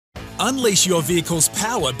Unleash your vehicle's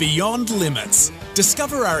power beyond limits.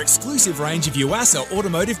 Discover our exclusive range of Yuasa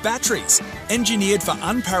automotive batteries, engineered for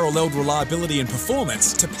unparalleled reliability and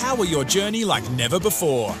performance to power your journey like never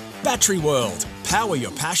before. Battery World. Power your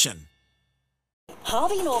passion.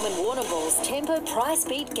 Harvey Norman Warrnambool's Temper Price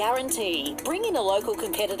Beat Guarantee. Bring in a local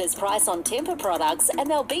competitor's price on Temper products and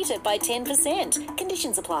they'll beat it by 10%.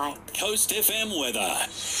 Conditions apply. Coast FM weather.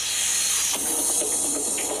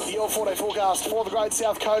 Your 4-day forecast for the Great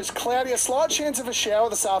South Coast. Cloudy, a slight chance of a shower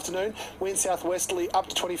this afternoon. Wind southwesterly up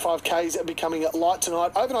to 25 k's, becoming light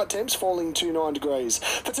tonight. Overnight temps falling to 9 degrees.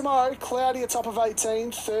 For tomorrow, cloudy, a top of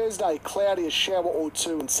 18. Thursday, cloudy, a shower or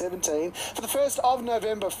two and 17. For the 1st of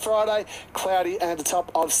November, Friday, cloudy and a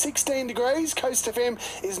top of 16 degrees. Coast FM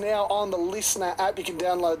is now on the Listener app. You can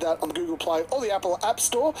download that on the Google Play or the Apple App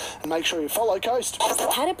Store. And make sure you follow Coast.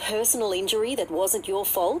 Had a personal injury that wasn't your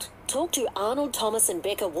fault? Talk to Arnold Thomas and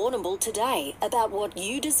Becca Warrnambool today about what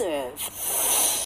you deserve.